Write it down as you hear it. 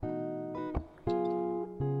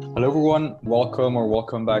Hello, everyone.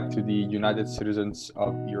 Welcome back to the United Citizens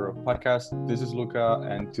of Europe podcast. This is Luca,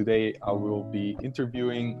 and today I will be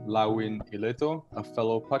interviewing Lawin Ileto, a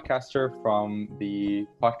fellow podcaster from the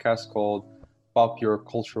podcast called Pop Your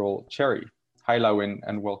Cultural Cherry. Hi, Lawin,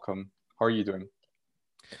 and welcome. How are you doing?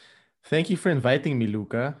 Thank you for inviting me,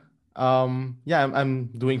 Luca. I'm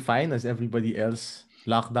doing fine as everybody else.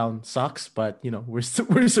 Lockdown sucks, but we're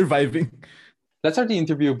surviving. Let's start the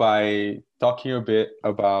interview by talking a bit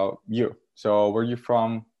about you. So, where are you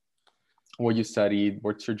from? What you studied?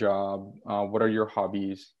 What's your job? What are your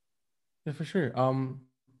hobbies? Yeah, for sure.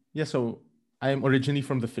 So I'm originally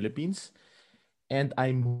from the Philippines, and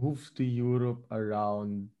I moved to Europe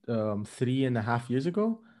around 3.5 years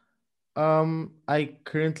ago. I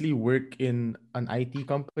currently work in an IT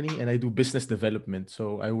company and I do business development.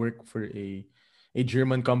 So I work for a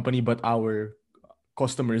German company, but our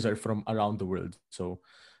customers are from around the world. So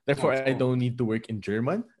therefore Oh, I cool. don't need to work in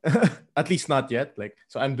German. At least not yet.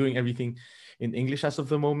 So I'm doing everything in English as of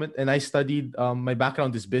the moment. And I studied my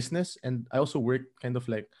background is business, and I also worked kind of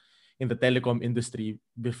like in the telecom industry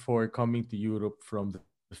before coming to Europe from the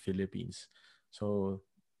Philippines. So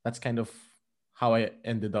that's kind of how I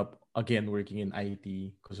ended up again working in IT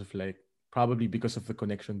because of probably because of the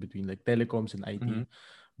connection between like telecoms and Mm-hmm. IT,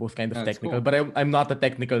 both kind of That's technical. cool. But I'm not a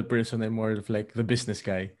technical person. I'm more of like the business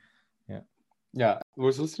guy. Yeah. Yeah, I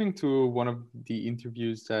was listening to one of the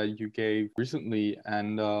interviews that you gave recently,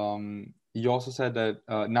 and you also said that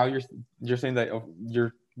now you're saying that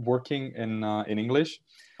you're working in English,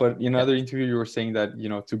 but in Yeah. another interview you were saying that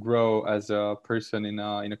to grow as a person in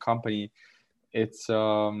a company, it's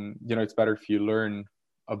it's better if you learn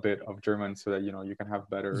a bit of German so that you can have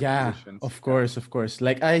better Yeah, positions. of Yeah. course, of course.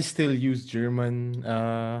 Like I still use German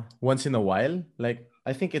once in a while. Like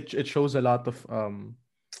I think it shows a lot of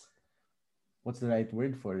what's the right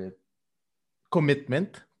word for it?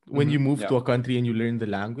 Commitment when you move Yeah. to a country and you learn the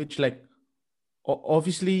language. Like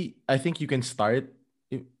obviously, I think you can start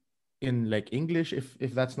in like English if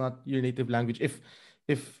that's not your native language.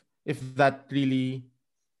 If that really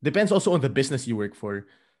depends also on the business you work for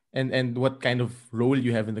and what kind of role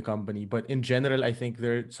you have in the company. But in general, I think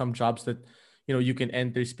there are some jobs that you can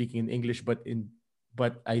enter speaking in English, but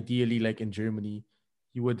ideally like in Germany,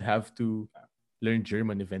 you would have to learn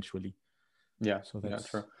German eventually. Yeah. So Yeah. that's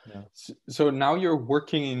True. yeah, So now you're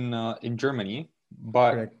working in Germany,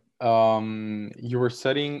 but correct. you were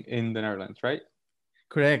studying in the Netherlands, right?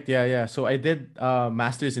 Correct. Yeah, yeah. So I did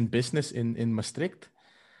masters in business in Maastricht,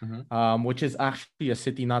 Mm-hmm. which is actually a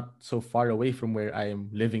city not so far away from where I am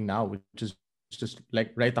living now, which is just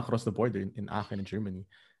like right across the border in Aachen in Germany.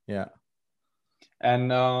 Yeah. And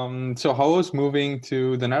so how was moving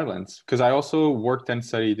to the Netherlands? Because I also worked and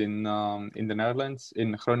studied in the Netherlands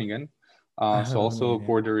in Groningen, so also Yeah.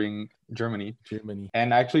 bordering Germany, Germany.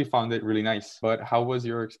 and I actually found it really nice. But how was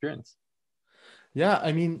your experience? Yeah,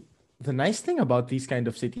 I mean, the nice thing about these kind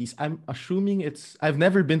of cities, I'm assuming I've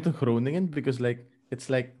never been to Groningen because like it's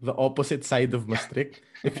like the opposite side of Maastricht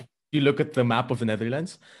if you look at the map of the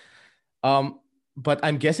Netherlands. Um, but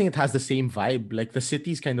I'm guessing it has the same vibe. Like the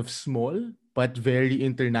city is kind of small, but very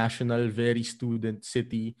international, very student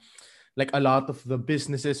city. Like a lot of the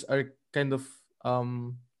businesses are kind of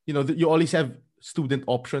you always have student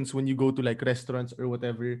options when you go to like restaurants or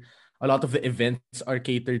whatever. A lot of the events are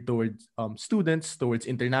catered towards students, towards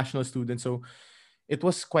international students. So it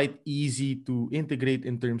was quite easy to integrate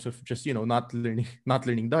in terms of just not learning not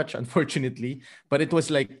learning Dutch, unfortunately, but it was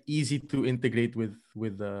like easy to integrate with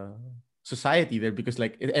the society there because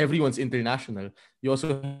like everyone's international. You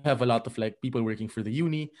also have a lot of like people working for the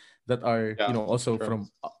uni that are Yeah, also from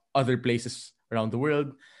true. other places around the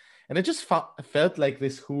world, and it just felt like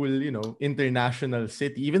this whole international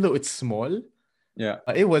city, even though it's small. Yeah.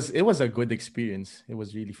 It was a good experience. It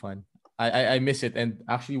was really fun. I miss it, and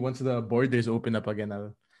actually, once the borders open up again,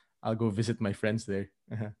 I'll go visit my friends there.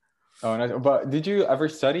 Oh, nice. But did you ever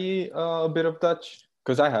study a bit of Dutch?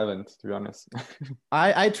 Because I haven't, to be honest.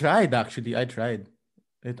 I tried actually. I tried.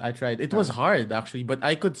 It was Yeah. hard actually, but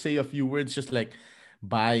I could say a few words just like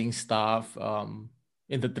buying stuff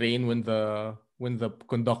in the train when the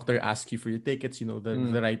conductor asks you for your tickets, the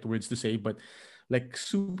Mm. right words to say, but like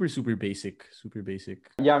super basic, super basic.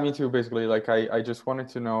 Yeah, me too, basically. Like I just wanted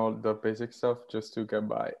to know the basic stuff just to get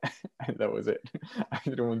by. And that was it. I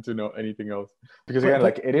didn't want to know anything else. Because But again,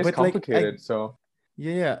 like but it is but like I complicated. So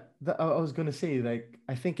Yeah, yeah. I was gonna say, like,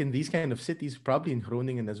 I think in these kind of cities, probably in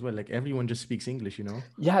Groningen as well, like everyone just speaks English.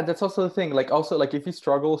 yeah, that's also the thing. Like also like if you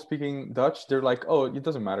struggle speaking Dutch, they're like, oh, it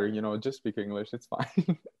doesn't matter, just speak English, it's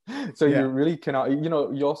fine. So you Yeah. really cannot,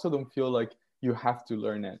 you also don't feel like you have to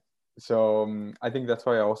learn it. So I think that's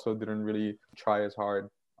why I also didn't really try as hard.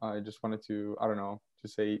 I just wanted to, I don't know, to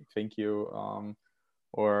say thank you,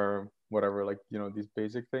 or whatever, like, these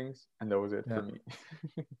basic things. And that was it for Yeah. me.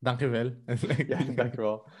 Dankjewel. And Yeah, like,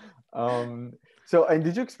 dankjewel. So, and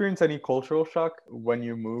did you experience any cultural shock when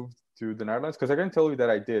you moved to the Netherlands? Because I can tell you that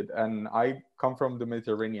I did. And I come from the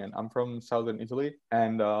Mediterranean. I'm from southern Italy.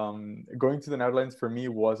 And going to the Netherlands for me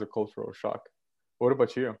was a cultural shock. What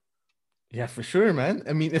about you? yeah, for sure, man.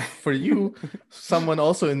 I mean, if for you, someone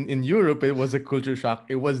also in Europe, it was a culture shock.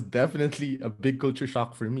 It was definitely a big culture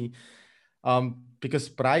shock for me. Because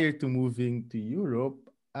prior to moving to Europe,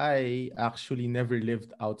 I actually never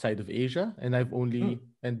lived outside of Asia, and I've Hmm. only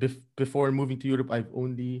and before moving to Europe, I've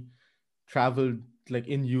only traveled like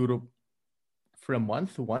in Europe for a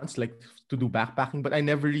month once, like to do backpacking, but I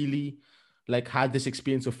never really like had this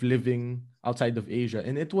experience of living outside of Asia,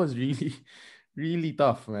 and it was really, really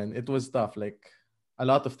tough, man. It was tough, like a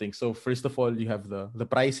lot of things. So first of all, you have the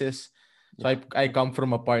prices. So Yeah. I come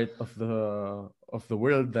from a part of the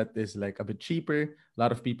world that is like a bit cheaper. A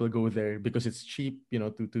lot of people go there because it's cheap, you know,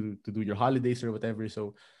 to do your holidays or whatever.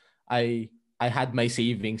 So I I had my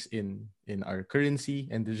savings in our currency,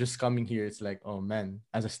 and they're just coming here. It's like, oh man,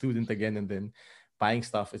 as a student again, and then buying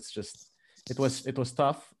stuff. It's just it was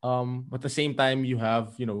tough. But at the same time, you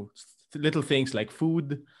have little things like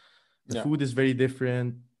food. The Yeah. food is very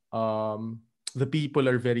different. The people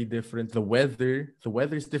are very different. The weather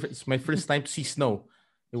is different. It's my first time to see snow.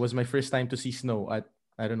 It was my first time to see snow at,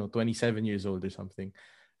 I don't know, 27 years old or something.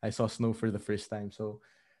 I saw snow for the first time. So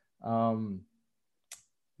um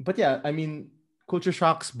but yeah, I mean, culture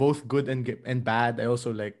shocks both good and bad. I also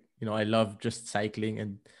like, I love just cycling,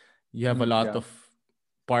 and you have a Mm, lot yeah. of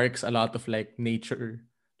parks, a lot of like nature,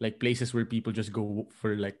 like places where people just go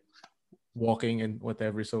for like walking and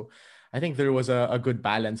whatever. So I think there was a good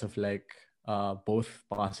balance of like both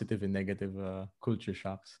positive and negative culture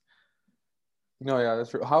shocks. No, yeah, that's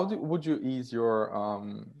true. How would you ease your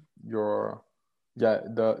yeah,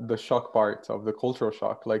 the shock part of the cultural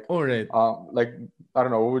shock? All right. Like, I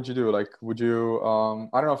don't know, what would you do? Like, would you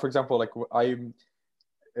I don't know, for example, like I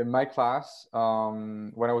in my class,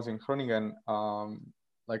 when I was in Groningen,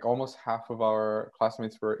 like almost half of our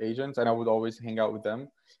classmates were Asians, and I would always hang out with them.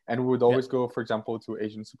 And we would Yeah. always go, for example, to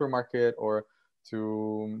Asian supermarket or to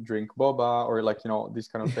drink boba or like, these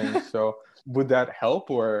kind of things. So would that help,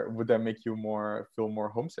 or would that make you feel more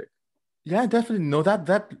homesick? Yeah, definitely. No,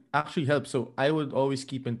 that actually helps. So I would always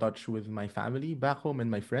keep in touch with my family back home and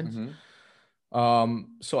my friends.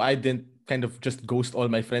 Mm-hmm. So I didn't kind of just ghost all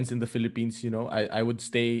my friends in the Philippines. I would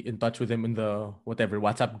stay in touch with them in the whatever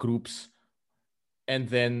WhatsApp groups. And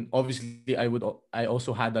then obviously I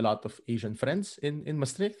also had a lot of Asian friends in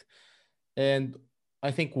Maastricht. And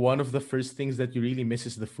I think one of the first things that you really miss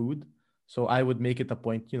is the food. So I would make it a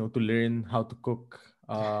point, to learn how to cook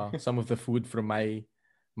some of the food from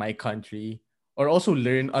my country, or also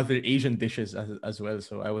learn other Asian dishes as well.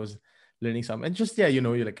 So I was learning some, and just, yeah,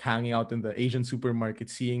 you're like hanging out in the Asian supermarket,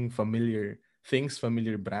 seeing familiar things,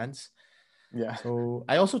 familiar brands. Yeah. So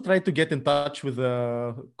I also tried to get in touch with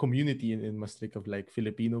the community in Maastricht of like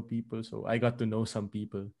Filipino people. So I got to know some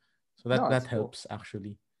people. So that No, that it's cool. helps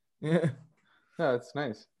actually. Yeah. Yeah, it's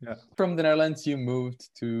nice. Yeah. From the Netherlands, you moved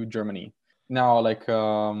to Germany. Now, like,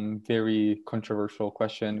 very controversial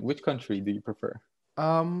question. Which country do you prefer?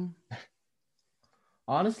 Um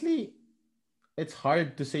Honestly, it's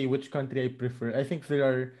hard to say which country I prefer. I think there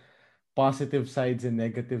are positive sides and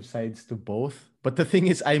negative sides to both. But the thing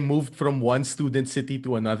is, I moved from one student city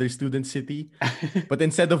to another student city. But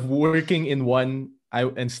instead of working in one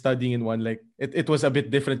and studying in one, like it was a bit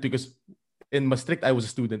different because in Maastricht I was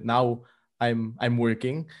a student. Now I'm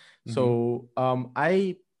working. Mm-hmm. So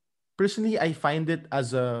I personally, I find it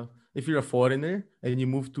as a if you're a foreigner and you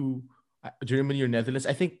move to Germany or Netherlands,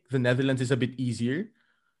 I think the Netherlands is a bit easier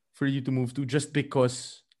for you to move to, just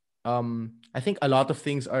because I think a lot of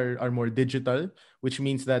things are more digital, which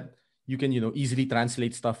means that you can easily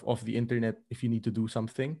translate stuff off the internet if you need to do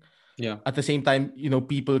something. Yeah. At the same time,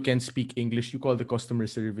 people can speak English. You call the customer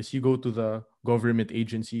service, you go to the government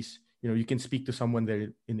agencies, you can speak to someone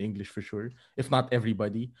there in English for sure, if not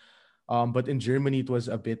everybody. But in Germany, it was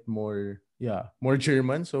a bit more, yeah, more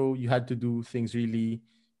German. So you had to do things really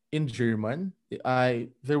in German.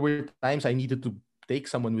 There were times I needed to take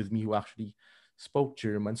someone with me who actually spoke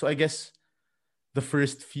German. So I guess the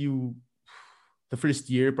first few, the first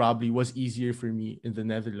year probably was easier for me in the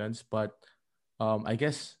Netherlands. But I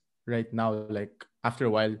guess right now, like after a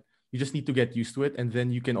while, you just need to get used to it, and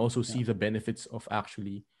then you can also see Yeah. the benefits of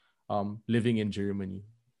actually living in Germany.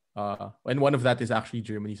 And one of that is actually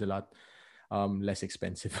Germany's a lot less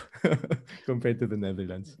expensive compared to the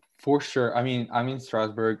Netherlands. For sure. I mean, I'm in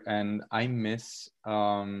Strasbourg and I miss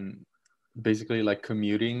basically like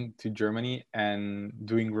commuting to Germany and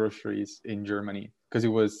doing groceries in Germany because it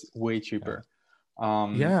was way cheaper.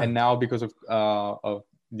 Yeah. And now because of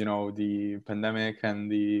the pandemic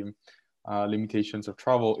and the limitations of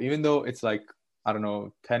travel, even though it's like, I don't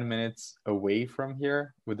know, 10 minutes away from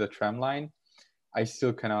here with the tram line, I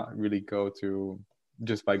still cannot really go to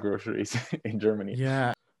just buy groceries in Germany.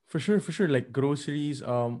 Yeah, for sure, for sure. Like groceries,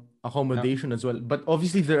 Yeah. accommodation as well. But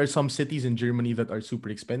obviously, there are some cities in Germany that are super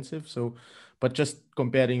expensive. So, but just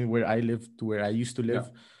comparing where I live to where I used to Yeah. live,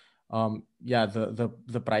 yeah,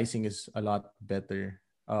 the pricing is a lot better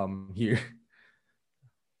here.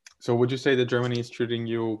 So would you say that Germany is treating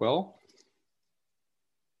you well?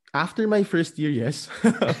 After my first year, yes,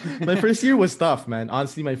 my first year was tough, man.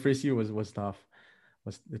 Honestly, my first year was tough.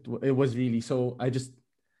 It was really so.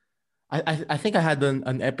 I think I had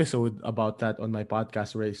an episode about that on my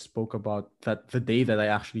podcast where I spoke about that the day that I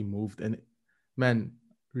actually moved, and man,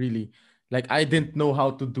 really, like I didn't know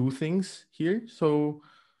how to do things here. So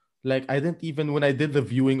like I didn't even when I did the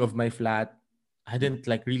viewing of my flat, I didn't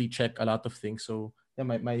like really check a lot of things. So yeah,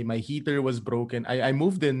 my heater was broken.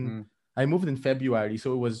 Mm. I moved in February,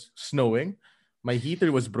 so it was snowing. My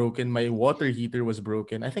heater was broken. My water heater was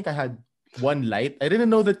broken. I think I had one light. I didn't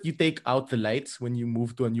know that you take out the lights when you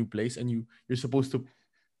move to a new place and you're supposed to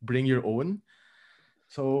bring your own.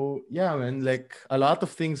 So yeah, man, like a lot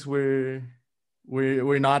of things were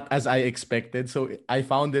not as I expected. So I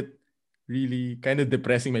found it really kind of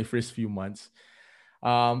depressing my first few months.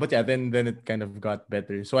 But yeah, then it kind of got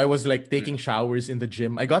better. So I was like Mm. taking showers in the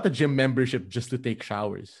gym. I got a gym membership just to take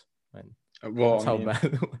showers. Man, Well, that's I how mean,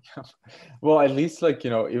 bad. well, at least like,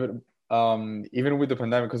 even with the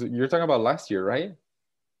pandemic, because you're talking about last year, right?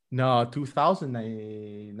 No,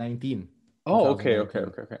 2019. Oh, okay, okay, 2019.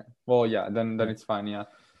 okay, okay. Well, yeah, then Yeah. it's fine, yeah.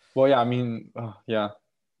 Well, yeah, I mean, yeah,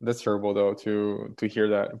 that's terrible though to hear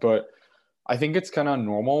that. But I think it's kind of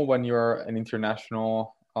normal when you're an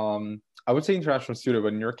international, I would say international student,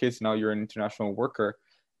 but in your case now you're an international worker,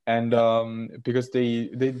 and Yeah. because they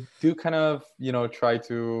do kind of try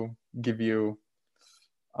to give you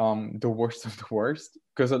the worst of the worst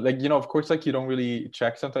because like of course like you don't really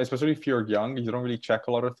check sometimes, especially if you're young, you don't really check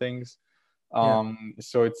a lot of things, Yeah.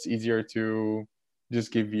 so it's easier to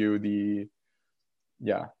just give you the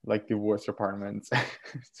yeah like the worst apartments.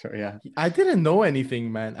 So yeah. I didn't know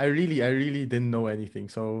anything, man. I really didn't know anything.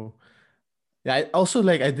 So yeah, I also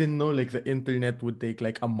like I didn't know like the internet would take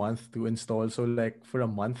like a month to install. So like for a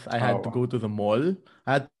month I had to Oh go to the mall.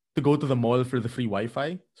 I had to go to the mall for the free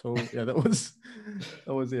Wi-Fi. So yeah, that was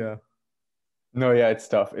that was yeah. no, yeah, it's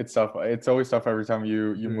tough, it's tough, it's always tough every time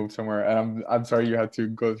you Sure. move somewhere, and I'm sorry you had to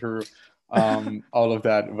go through all of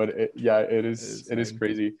that, but yeah, It's it is fine.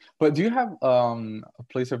 crazy. But do you have a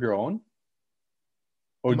place of your own,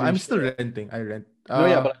 or do you I'm still share? renting. I rent. No,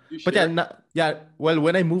 yeah, but do you But yeah, share? yeah. Well,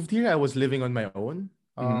 when I moved here, I was living on my own.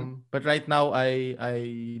 Mm-hmm. But right now I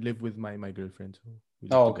live with my girlfriend, so we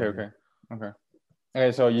live Oh, okay, together. okay, okay.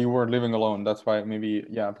 Okay, so you were living alone. That's why maybe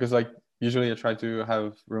yeah, because like usually I try to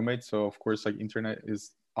have roommates, so of course like internet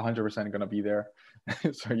is 100% gonna be there.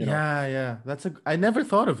 So Yeah, yeah. I never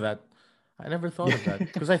thought of that. I never thought yeah. of that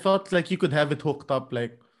because I thought like you could have it hooked up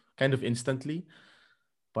like kind of instantly,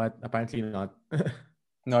 but apparently not.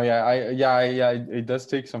 No, yeah, yeah, it does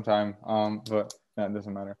take some time. But yeah, it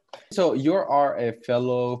doesn't matter. So you are a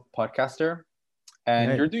fellow podcaster, and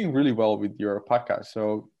Right. you're doing really well with your podcast.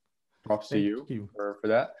 So props to Thank you you. for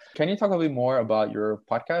that. Can you talk a bit more about your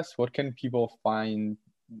podcast? What can people find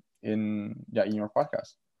in your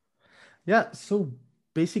podcast? Yeah, so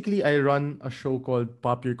basically I run a show called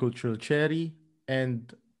Pop Your Cultural Cherry, and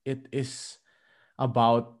it is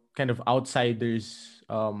about kind of outsiders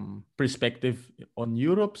perspective on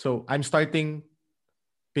Europe. So I'm starting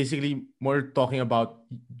basically more talking about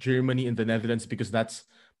Germany and the Netherlands because that's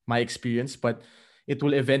my experience, but it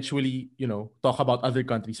will eventually, talk about other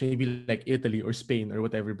countries, maybe like Italy or Spain or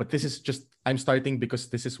whatever. But this is just I'm starting because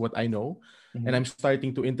this is what I know, and Mm-hmm. I'm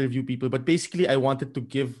starting to interview people. But basically, I wanted to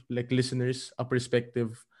give like listeners a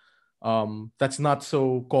perspective that's not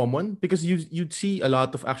so common because you'd see a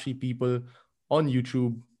lot of actually people on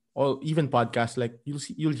YouTube or even podcasts like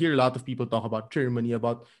you'll hear a lot of people talk about Germany,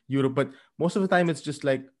 about Europe, but most of the time it's just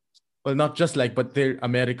like, well, not just like, but they're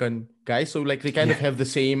American guys, so like they kind of Yeah. have the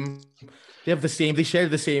same, they share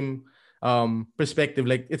the same perspective.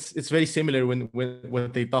 Like it's very similar when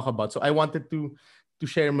what they talk about. So I wanted to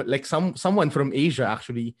share like someone from Asia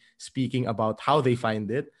actually speaking about how they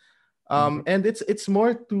find it. And it's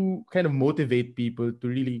more to kind of motivate people to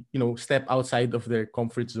really, step outside of their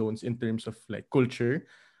comfort zones in terms of like culture.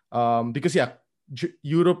 Because yeah,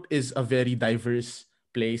 Europe is a very diverse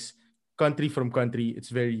place. Country from country, it's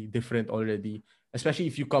very different already. Especially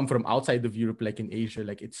if you come from outside of Europe, like in Asia,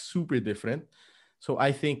 like it's super different. So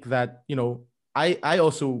I think that, I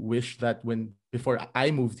also wish that when before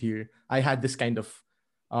I moved here, I had this kind of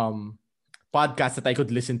um podcast that I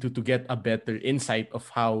could listen to get a better insight of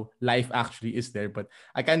how life actually is there. But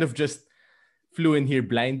I kind of just flew in here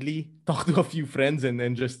blindly, talked to a few friends, and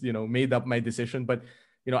then just made up my decision. But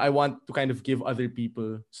I want to kind of give other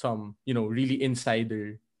people some really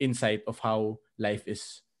insider insight of how life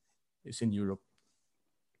is in Europe.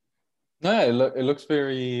 No, yeah, it looks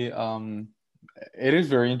very it is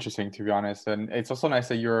very interesting, to be honest, and it's also nice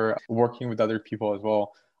that you're working with other people as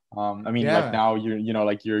well. I mean, like Yeah, now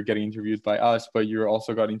like you're getting interviewed by us, but you're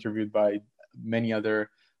also got interviewed by many other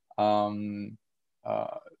um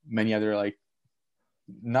many other, like,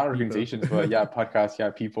 not people. organizations, but yeah, podcasts, yeah,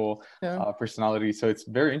 people, Yeah. personalities. So it's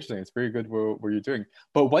very interesting. It's very good what you're doing.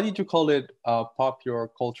 But why did you call it Pop Your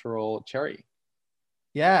Cultural Cherry?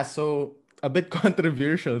 Yeah, so a bit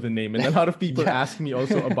controversial the name, and a lot of people Yeah. ask me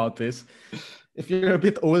also about this. If you're a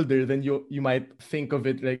bit older, then you might think of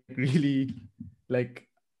it like really, like,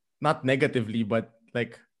 not negatively, but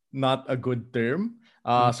like not a good term.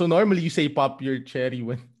 Mhm. So normally you say pop your cherry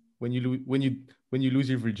when you when you lose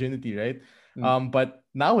your virginity, right? Mm. But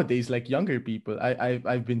nowadays, like younger people,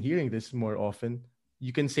 I've been hearing this more often.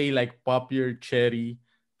 You can say like pop your cherry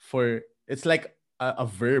for it's like a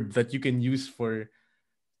verb that you can use for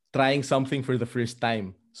trying something for the first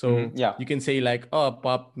time. Mhm. So Yeah. you can say like, oh,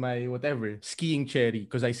 pop my whatever skiing cherry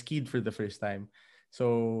because I skied for the first time.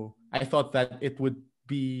 So I thought that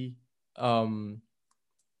um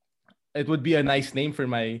it would be a nice name for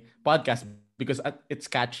my podcast because it's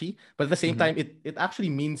catchy, but at the same time Mhm. it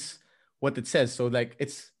actually means what it says. So like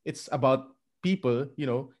it's about people,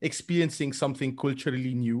 experiencing something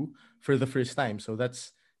culturally new for the first time. So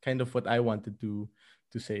that's kind of what I wanted to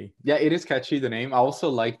say. Yeah, it is catchy, the name. I also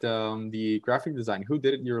liked the graphic design. Who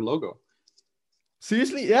did your logo?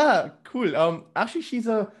 Seriously, yeah, cool. Actually, she's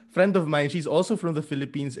a friend of mine. She's also from the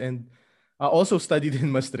Philippines and also studied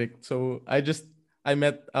in Maastricht. So I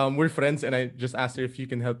met we're friends, and I just asked her if you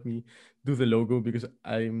can help me do the logo because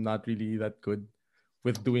I'm not really that good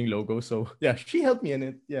with doing logos. So yeah, she helped me,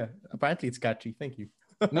 and apparently it's catchy. Thank you.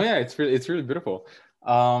 No, yeah, it's really beautiful.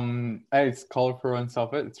 And it's colorful and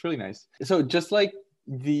stuff. It's really nice. So just like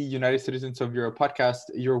the United Citizens of Europe podcast,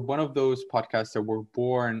 you're one of those podcasts that were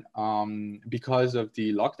born because of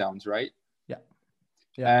the lockdowns, right? Yeah,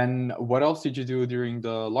 yeah, And what else did you do during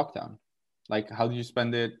the lockdown? Like, how did you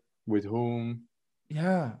spend it? With whom?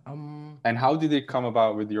 yeah. And how did it come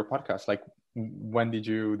about with your podcast? Like, when did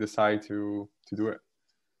you decide to do it?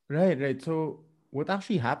 Right, right. So what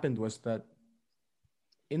actually happened was that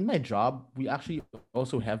in my job, we actually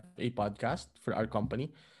also have a podcast for our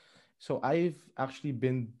company. So I've actually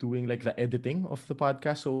been doing like the editing of the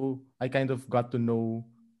podcast. So I kind of got to know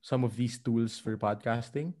some of these tools for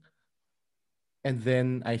podcasting. And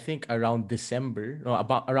then I think around December, no,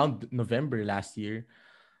 about around November last year,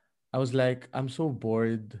 I was like, I'm so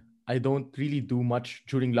bored. I don't really do much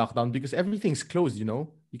during lockdown because everything's closed,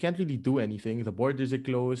 You can't really do anything. The borders are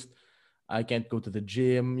closed. I can't go to the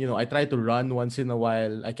gym. I try to run once in a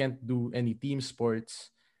while. I can't do any team sports.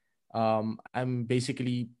 I'm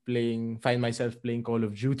basically find myself playing Call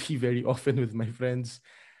of Duty very often with my friends.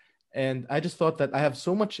 And I just thought that I have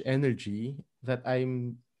so much energy that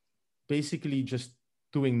I'm basically just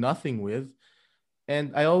doing nothing with.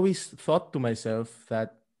 And I always thought to myself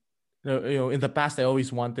that, in the past, I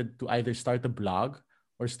always wanted to either start a blog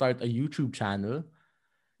or start a YouTube channel.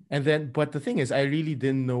 But the thing is, I really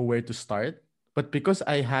didn't know where to start. But because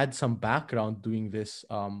I had some background doing this,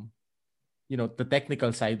 the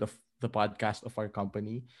technical side of the podcast of our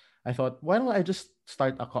company, I thought, why don't I just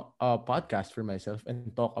start a podcast for myself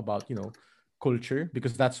and talk about, culture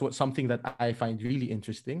because that's something that I find really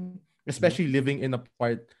interesting, especially Mhm. living in a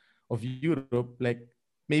part of Europe, like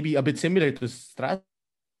maybe a bit similar to Strasbourg.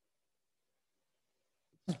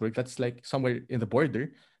 That's like somewhere in the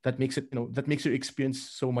border that makes it, that makes your experience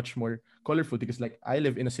so much more colorful because like I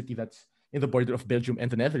live in a city that's in the border of Belgium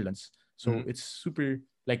and the Netherlands. So it's super Mhm.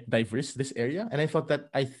 like diverse this area, and I thought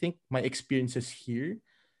that I think my experiences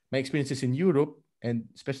in Europe and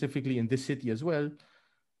specifically in this city as well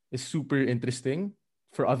is super interesting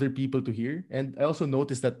for other people to hear. And I also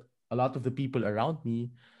noticed that a lot of the people around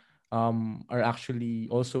me are actually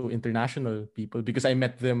also international people because I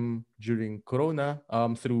met them during Corona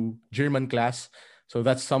through German class. So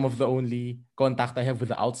that's some of the only contact I have with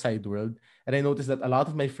the outside world. And I noticed that a lot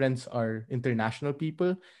of my friends are international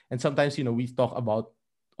people. And sometimes, we talk about,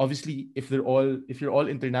 obviously, if you're all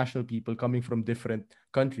international people coming from different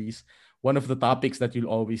countries, one of the topics that you'll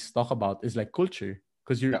always talk about is like culture,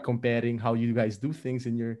 because you're Yeah. comparing how you guys do things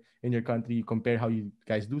in your country. You compare how you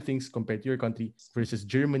guys do things compared to your country versus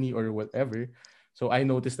Germany or whatever. So I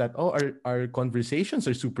noticed that, our conversations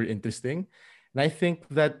are super interesting. And I think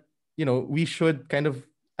that, we should kind of,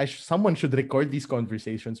 someone should record these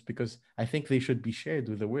conversations, because I think they should be shared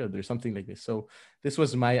with the world or something like this. So this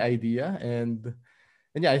was my idea. And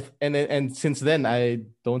yeah, and since then, I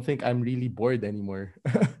don't think I'm really bored anymore.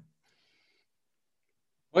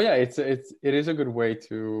 Well, yeah, it is a good way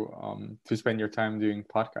to spend your time doing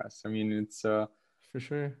podcasts. I mean, it's For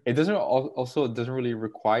sure. it doesn't it doesn't really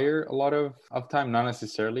require a lot of time, not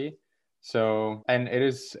necessarily. So, and it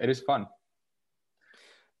is fun.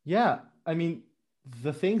 Yeah, I mean, the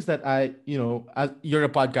things that you're a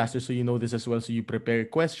podcaster, so you know this as well. So you prepare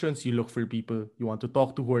questions, you look for people you want to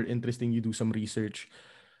talk to who are interesting, you do some research.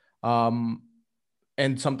 Um,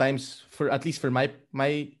 and sometimes, for at least for my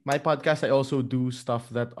podcast, I also do stuff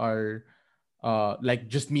that are like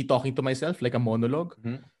just me talking to myself, like a monologue.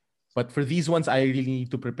 Mhm. But for these ones, I really need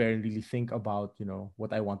to prepare and really think about, what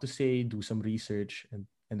I want to say, do some research and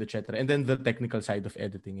etc. And then the technical side of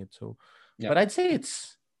editing it. So, Yeah. but I'd say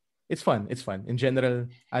it's fun. It's fun. In general,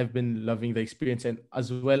 I've been loving the experience, and as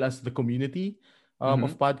well as the community of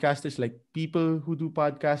Mhm. podcasters, like people who do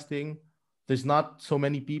podcasting. There's not so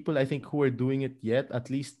many people, I think, who are doing it yet. At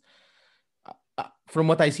least from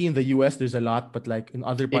what I see in the US, there's a lot, but like in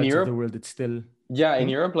other In parts of the Europe, world, it's still. yeah, in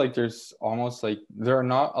Hmm? Europe, like there's almost like there are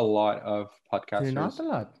not a lot of They're not podcasters. a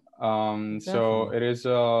lot. So Exactly.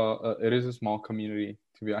 it is a small community,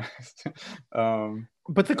 to be honest. um,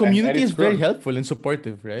 But the and community it's is very grown. helpful and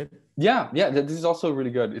supportive, right? Yeah, yeah. This is also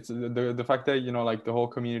really good. It's the fact that like the whole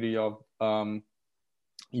community of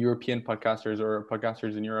European podcasters or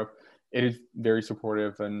podcasters in Europe, it is very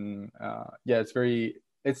supportive and yeah,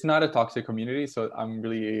 it's not a toxic community. So I'm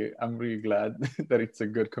really glad that it's a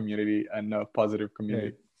good community and a positive Right,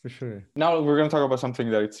 community. for sure. Now we're going to talk about something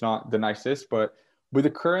that it's not the nicest, but with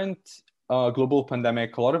the current global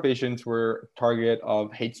pandemic, a lot of Asians were target of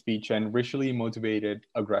hate speech and racially motivated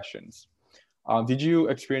aggressions. Did you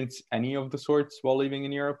experience any of the sorts while living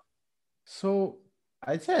in Europe? So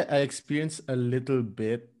I'd say I experienced a little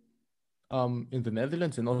bit in the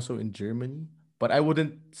Netherlands and also in Germany, but I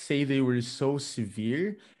wouldn't say they were so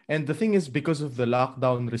severe. And the thing is, because of the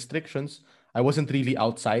lockdown restrictions, I wasn't really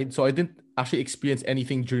outside, so I didn't actually experience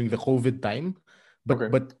anything during the COVID time. But Okay.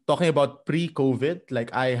 but talking about pre-COVID,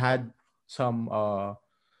 like I had some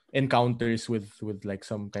encounters with like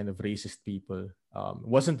some kind of racist people.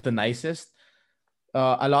 Wasn't the nicest.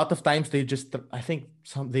 A lot of times I think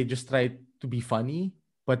they just try to be funny,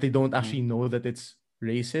 but they don't Mhm. actually know that it's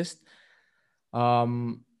racist.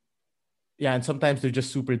 Um, yeah, and sometimes they're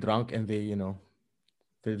just super drunk and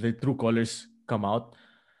their true colors come out.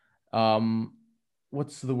 Um,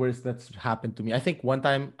 what's the worst that's happened to me? I think one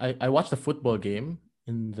time I watched a football game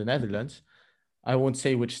in the Netherlands. I won't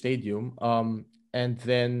say which stadium. And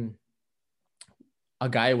then a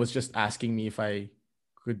guy was just asking me if I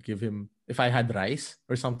had rice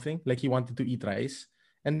or something. Like he wanted to eat rice.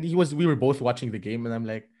 And we were both watching the game, and I'm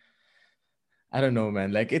like, I don't know,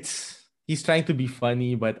 man. Like he's trying to be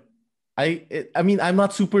funny, but I mean, I'm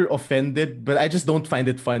not super offended, but I just don't find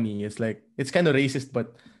it funny. It's like it's kind of racist,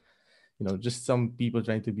 but just some people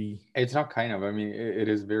trying to be. It's not kind of. I mean, it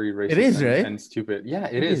is very It racist is, and right? stupid. Yeah,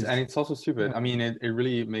 it It is, and is. it's also stupid. Yeah, I mean, it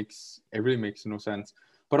really makes no sense.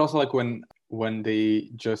 But also, like when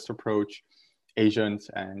they just approach Asians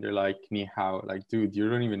and they're like ni hao, like dude, you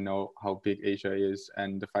don't even know how big Asia is,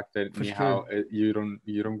 and the fact that for ni sure. hao, you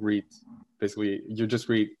don't greet, basically you just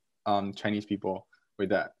greet Chinese people with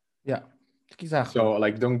that. Yeah, exactly. So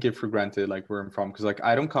like, don't give for granted like where I'm from, because like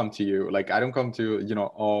I don't come to you, like I don't come to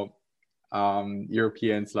all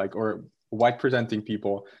Europeans, like, or white presenting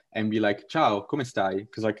people and be like ciao come stai,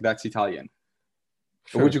 because like that's Italian.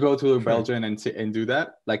 Would Sure, you go to a sure. Belgian and do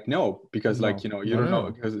that? Like no, because like No, you no, no, don't know,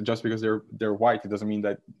 no. because just because they're white, it doesn't mean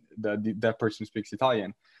that that person speaks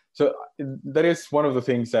Italian. So that is one of the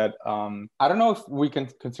things that I don't know if we can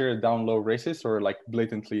consider down low racist or like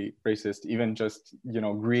blatantly racist, even just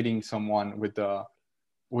greeting someone with a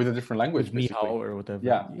different language, With ni basically. hao or whatever.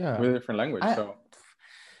 Yeah, Yeah, with a different language. I So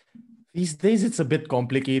these days it's a bit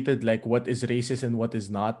complicated, like what is racist and what is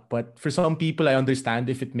not. But for some people, I understand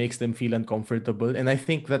if it makes them feel uncomfortable. And I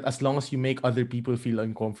think that as long as you make other people feel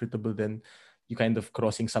uncomfortable, then you kind of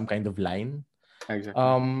crossing some kind of line. exactly.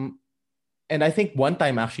 Um, and I think one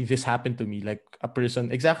time actually this happened to me, like a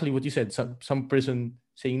person, exactly what you said, some person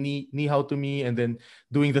saying ni hao to me and then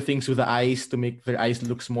doing the things with the eyes to make their eyes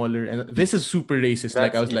look smaller. And this is super racist.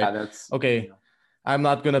 Like I was like, that's okay, I'm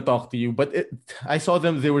not gonna talk to you. But I saw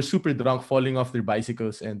them, they were super drunk, falling off their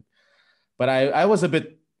bicycles. And but I was a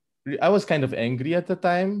bit, I was kind of angry at the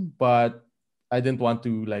time, but I didn't want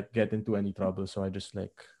to like get into any trouble. So I just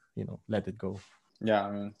like, let it go. Yeah,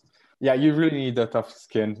 I mean, yeah, you really need a tough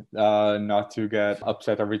skin not to get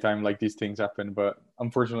upset every time like these things happen. But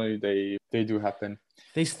unfortunately, they do happen.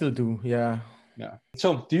 They still do, yeah. Yeah.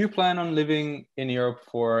 So, do you plan on living in Europe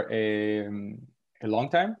for a long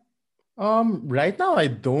time? Right now I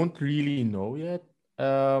don't really know yet.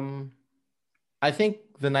 I think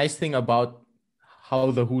the nice thing about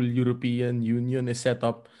how the whole European Union is set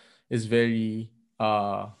up is very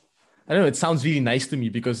I don't know, it sounds really nice to me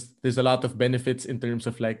because there's a lot of benefits in terms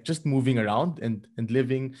of like just moving around and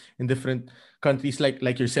living in different countries,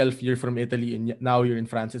 like yourself, you're from Italy and now you're in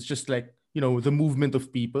France. It's just like, the movement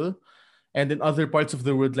of people. And in other parts of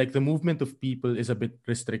the world, like the movement of people is a bit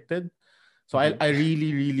restricted. So I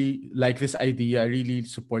really, really like this idea. I really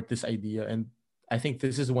support this idea. And I think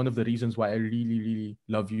this is one of the reasons why I really, really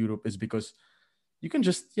love Europe, is because you can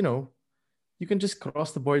just, you can just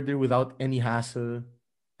cross the border without any hassle.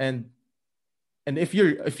 And if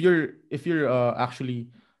you're actually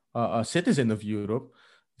a citizen of Europe,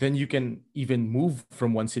 then you can even move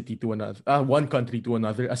from one city to another, one country to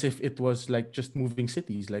another, as if it was like just moving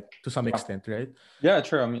cities, like to some extent, right? Yeah,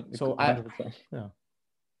 true. I mean, So 100%. yeah.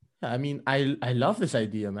 I mean, I love this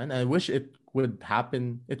idea, man. I wish it would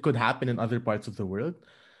happen. It could happen in other parts of the world.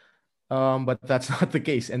 But that's not the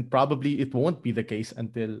case, and probably it won't be the case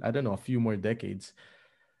until, I don't know, a few more decades.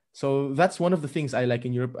 So that's one of the things I like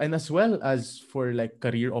in Europe, and as well as for like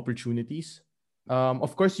career opportunities.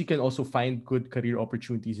 Of course, you can also find good career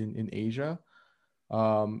opportunities in Asia.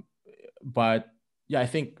 Um, but yeah, I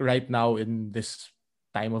think right now in this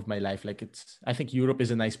time of my life, like I think Europe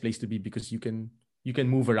is a nice place to be because you can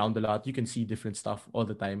move around a lot, you can see different stuff all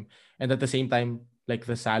the time, and at the same time, like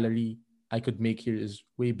the salary I could make here is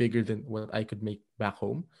way bigger than what I could make back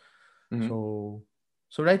home. Mhm.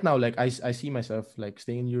 So right now, like I see myself like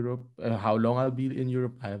staying in Europe. How long I'll be in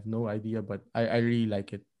Europe, I have no idea, but I really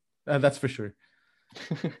like it. That's for sure.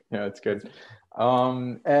 Yeah, it's good.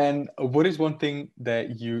 And what is one thing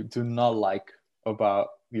that you do not like about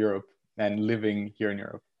Europe and living here in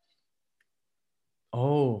Europe?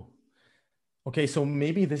 Oh, okay. So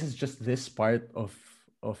maybe this is just this part of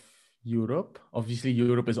Europe. Obviously,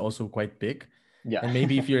 Europe is also quite big, Yeah. and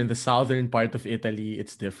maybe if you're in the southern part of Italy,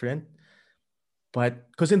 it's different.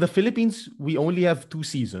 But because in the Philippines, we only have two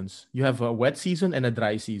seasons. You have a wet season and a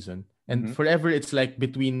dry season. And Mhm. forever, it's like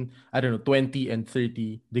between, I don't know, 20 and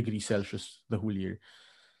 30 degrees Celsius the whole year.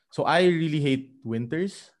 So I really hate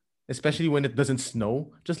winters, especially when it doesn't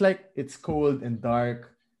snow. Just like it's cold and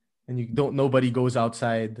dark and nobody goes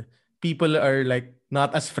outside. People are like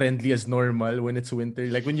not as friendly as normal when it's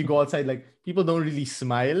winter. Like when you go outside, like people don't really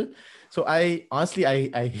smile. So I honestly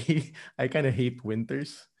I hate, I kind of hate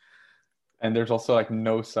winters. And there's also like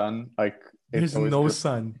no sun. Like it's There's always no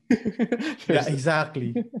sun. Yeah, there's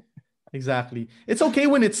exactly. Exactly. It's okay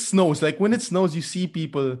when it snows. Like when it snows, you see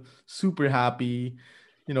people super happy.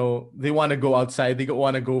 They want to go outside. They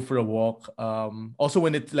want to go for a walk. Also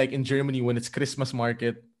when it's like in Germany, when it's Christmas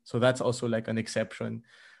market. So that's also like an exception.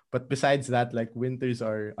 But besides that, like winters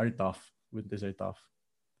are tough. Winters are tough.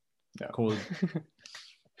 yeah. Cold.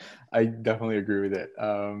 I definitely agree with it.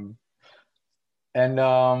 And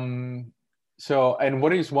and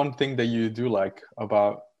what is one thing that you do like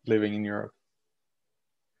about living in Europe?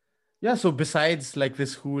 Yeah, so besides like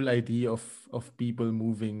this whole idea of people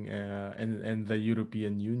moving and the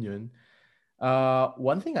European Union,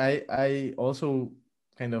 one thing I also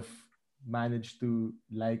kind of managed to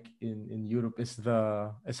like in Europe is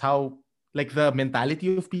how like the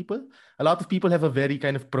mentality of people. A lot of people have a very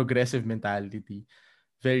kind of progressive mentality,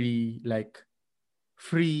 very like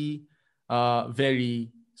free,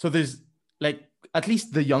 very so there's like at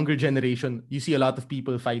least the younger generation, you see a lot of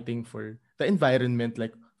people fighting for the environment,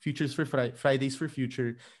 like futures for Fridays for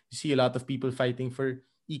future. You see a lot of people fighting for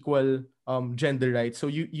equal gender rights. So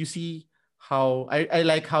you see how I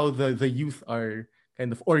like how the youth are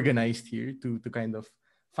kind of organized here to kind of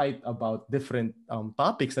fight about different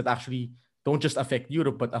topics that actually don't just affect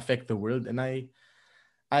Europe but affect the world. And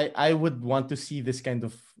I would want to see this kind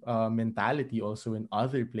of mentality also in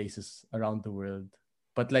other places around the world.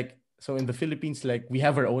 But like so in the Philippines, like we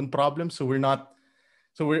have our own problems, so we're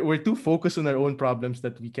too focused on our own problems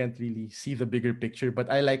that we can't really see the bigger picture. But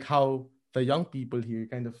I like how the young people here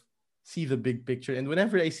kind of see the big picture. And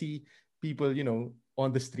whenever I see people,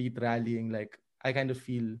 on the street rallying, like I kind of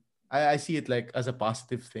feel I see it like as a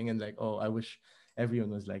positive thing, and like, oh, I wish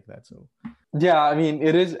everyone was like that. So Yeah, I mean,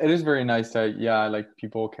 it is very nice that, yeah, like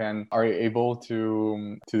people are able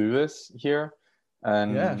to do this here,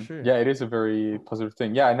 yeah, and sure. yeah, it is a very positive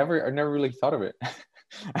thing. Yeah, I never really thought of it.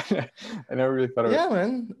 I never really thought of it. Yeah,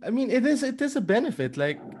 man. I mean, it is a benefit.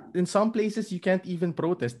 Like in some places, you can't even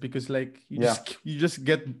protest because like you Yeah. just you just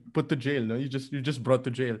get put to jail. No, you just brought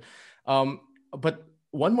to jail. But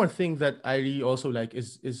one more thing that I really also like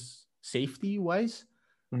is safety wise.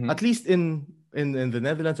 Hmm. At least in the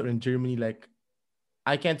Netherlands or in Germany, like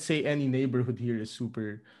I can't say any neighborhood here is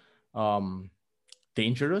super um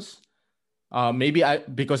dangerous. Maybe I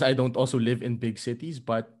because I don't also live in big cities,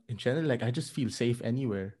 but in general, like I just feel safe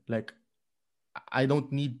anywhere. Like I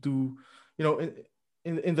don't need to,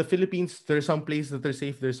 in the Philippines, there are some places that are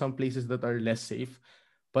safe, there's some places that are less safe.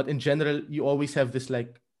 But in general, you always have this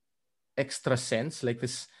like extra sense, like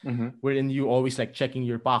this, Hmm. wherein you always like checking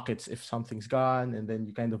your pockets if something's gone, and then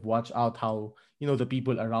you kind of watch out how, the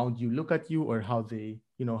people around you look at you, or how they,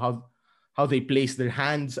 how they place their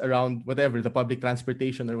hands around whatever, the public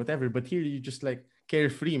transportation or whatever. But here you just like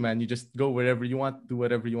carefree, man. You just go wherever you want, do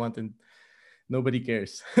whatever you want, and nobody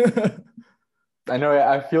cares. I know,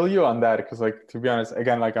 I feel you on that because, like, to be honest,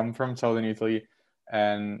 again, like I'm from Southern Italy,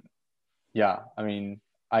 and yeah, I mean,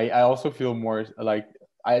 I also feel more like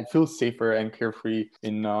I feel safer and carefree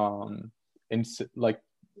like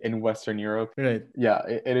in Western Europe. Right. Yeah,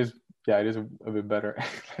 it is. Yeah, it is a bit better.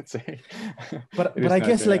 Let's say. But It but is I guess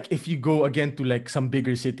nicer. Yeah. like if you go again to like some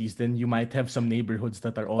bigger cities, then you might have some neighborhoods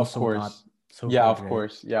that are Of also not course. so Yeah, good, of right?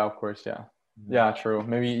 course. Yeah, of course. Yeah. Mhm. Yeah, true.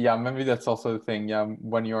 Maybe, yeah, maybe that's also the thing. Yeah,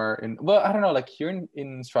 when you are in, well, I don't know, like here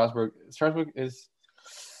in Strasbourg, Strasbourg is,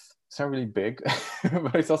 it's not really big,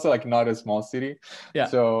 but it's also like not a small city. Yeah.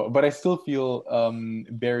 So, but I still feel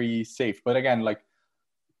very safe. But again, like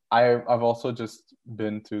I've also just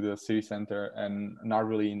been to the city center and not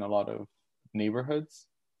really in a lot of neighborhoods.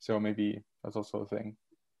 So maybe that's also a thing.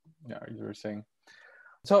 Yeah, you were saying.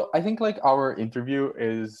 So I think like our interview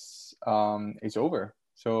is over.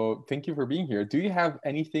 So thank you for being here. Do you have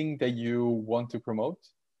anything that you want to promote?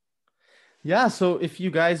 Yeah, so if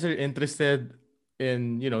you guys are interested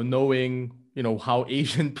in, knowing, how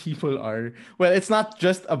Asian people are, well, it's not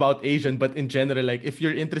just about Asian, but in general, like if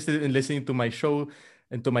you're interested in listening to my show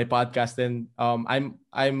and to my podcast, then I'm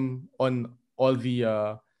on all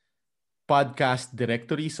the podcast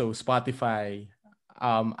directory, so Spotify,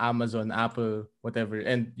 Amazon, Apple, whatever.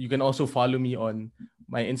 And you can also follow me on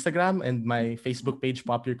my Instagram and my Facebook page,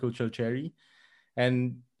 Pop Your Cultural Cherry.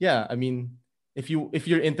 And yeah, I mean, if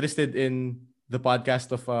you're interested in the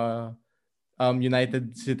podcast of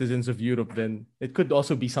United Citizens of Europe, then it could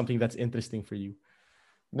also be something that's interesting for you.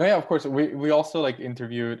 No, yeah, of course. We also like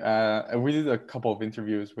interviewed. We did a couple of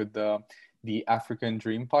interviews with the African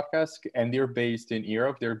Dream podcast, and they're based in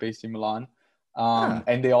Europe. They're based in Milan, Ah,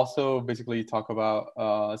 and they also basically talk about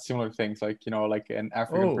similar things, like like an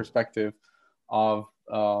African oh, perspective of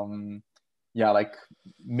yeah, like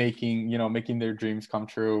making their dreams come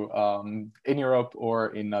true in Europe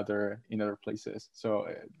or in other places. So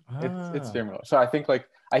it's ah. similar. So I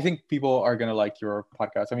think people are gonna like your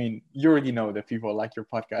podcast. I mean, you already know that people like your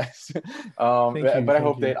podcast, Thank but you, I thank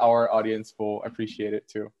hope you, that our audience will appreciate it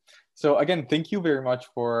too. So again, thank you very much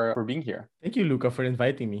for being here. thank you, Luca, for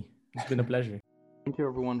inviting me. It's been a pleasure. Thank you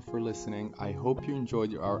everyone for listening. I hope you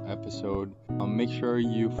enjoyed our episode. Make sure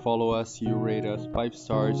you follow us, you rate us 5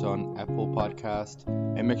 stars on Apple Podcast,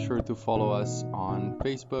 and make sure to follow us on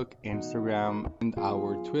Facebook, Instagram, and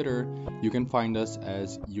our Twitter. You can find us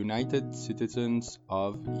as United Citizens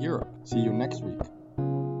of Europe. See you next week.